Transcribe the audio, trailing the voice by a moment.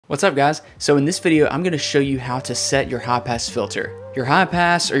What's up guys? So in this video I'm going to show you how to set your high pass filter. Your high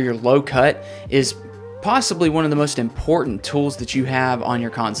pass or your low cut is possibly one of the most important tools that you have on your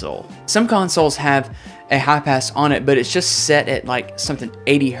console. Some consoles have a high pass on it, but it's just set at like something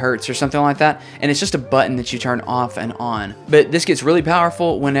 80 Hertz or something like that, and it's just a button that you turn off and on. But this gets really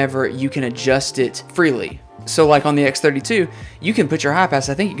powerful whenever you can adjust it freely. So like on the X32, you can put your high pass,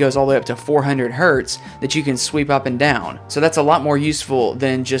 I think it goes all the way up to 400 Hertz that you can sweep up and down. So that's a lot more useful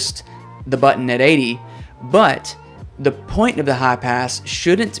than just the button at 80. But the point of the high pass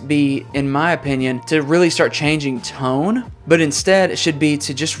shouldn't be, in my opinion, to really start changing tone, but instead it should be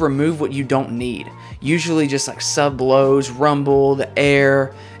to just remove what you don't need. Usually just like sub lows, rumble, the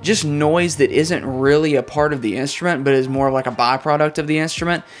air, just noise that isn't really a part of the instrument, but is more like a byproduct of the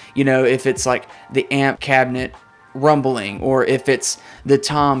instrument. You know, if it's like the amp cabinet rumbling, or if it's the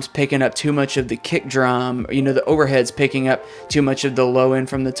toms picking up too much of the kick drum, you know, the overheads picking up too much of the low end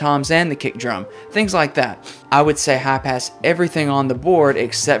from the toms and the kick drum, things like that. I would say high pass everything on the board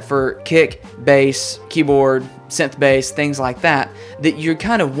except for kick, bass, keyboard, synth bass, things like that, that you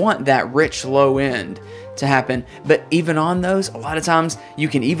kind of want that rich low end to happen. But even on those, a lot of times you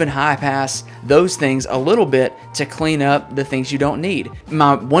can even high pass those things a little bit to clean up the things you don't need.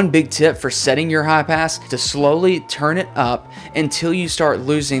 My one big tip for setting your high pass to slowly turn it up until you start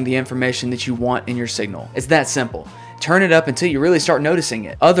losing the information that you want in your signal. It's that simple. Turn it up until you really start noticing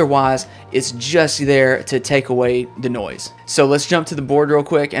it. Otherwise, it's just there to take away the noise. So let's jump to the board real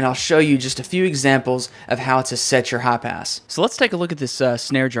quick and I'll show you just a few examples of how to set your high pass. So let's take a look at this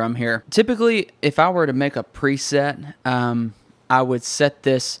snare drum here. Typically, if I were to make a preset, I would set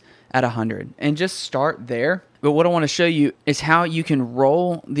this at 100 and just start there. But what I want to show you is how you can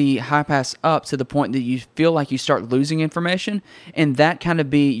roll the high pass up to the point that you feel like you start losing information, and that kind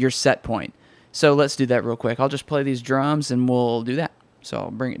of be your set point. So let's do that real quick. I'll just play these drums and we'll do that. So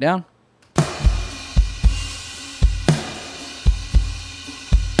I'll bring it down.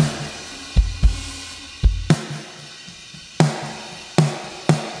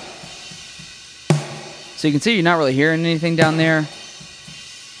 So you can see you're not really hearing anything down there. I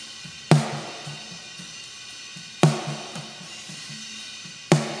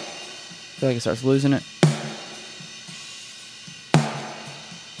feel like it starts losing it.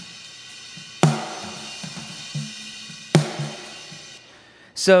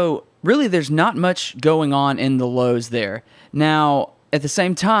 So really there's not much going on in the lows there. Now, at the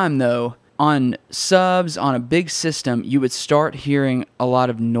same time though, on subs, on a big system, you would start hearing a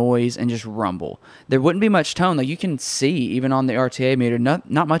lot of noise and just rumble. There wouldn't be much tone. Like you can see, even on the RTA meter, not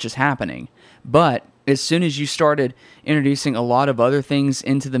much is happening. But as soon as you started introducing a lot of other things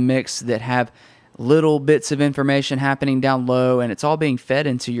into the mix that have little bits of information happening down low, and it's all being fed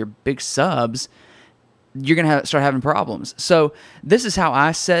into your big subs, you're going to start having problems. So this is how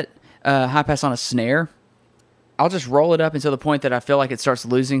I set high pass on a snare. I'll just roll it up until the point that I feel like it starts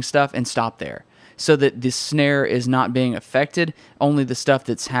losing stuff and stop there, so that the snare is not being affected, only the stuff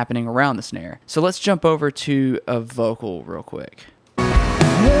that's happening around the snare. So let's jump over to a vocal real quick.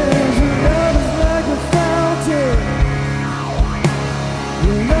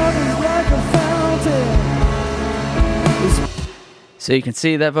 So you can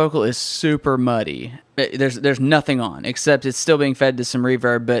see that vocal is super muddy. There's nothing on, except it's still being fed to some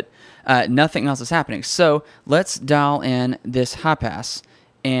reverb, but nothing else is happening. So let's dial in this high pass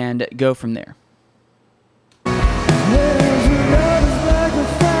and go from there.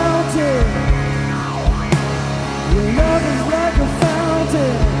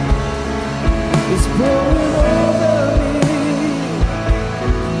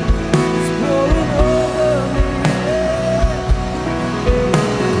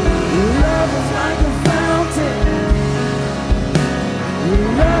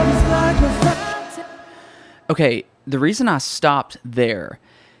 Okay, the reason I stopped there,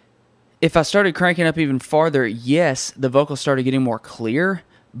 if I started cranking up even farther, yes, the vocal started getting more clear,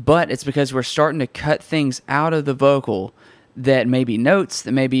 but it's because we're starting to cut things out of the vocal that may be notes,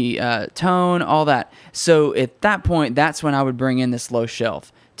 that may be tone, all that. So at that point, that's when I would bring in this low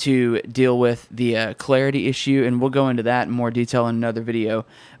shelf to deal with the clarity issue, and we'll go into that in more detail in another video.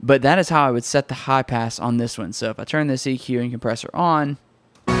 But that is how I would set the high pass on this one. So if I turn this EQ and compressor on,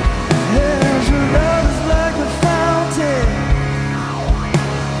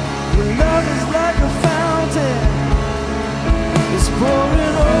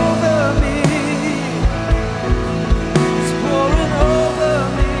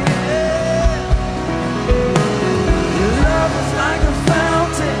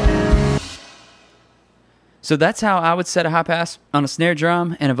 So that's how I would set a high pass on a snare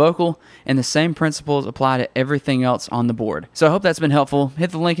drum and a vocal, and the same principles apply to everything else on the board. So I hope that's been helpful.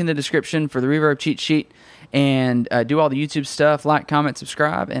 Hit the link in the description for the reverb cheat sheet, and do all the YouTube stuff, like, comment,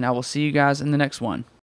 subscribe, and I will see you guys in the next one.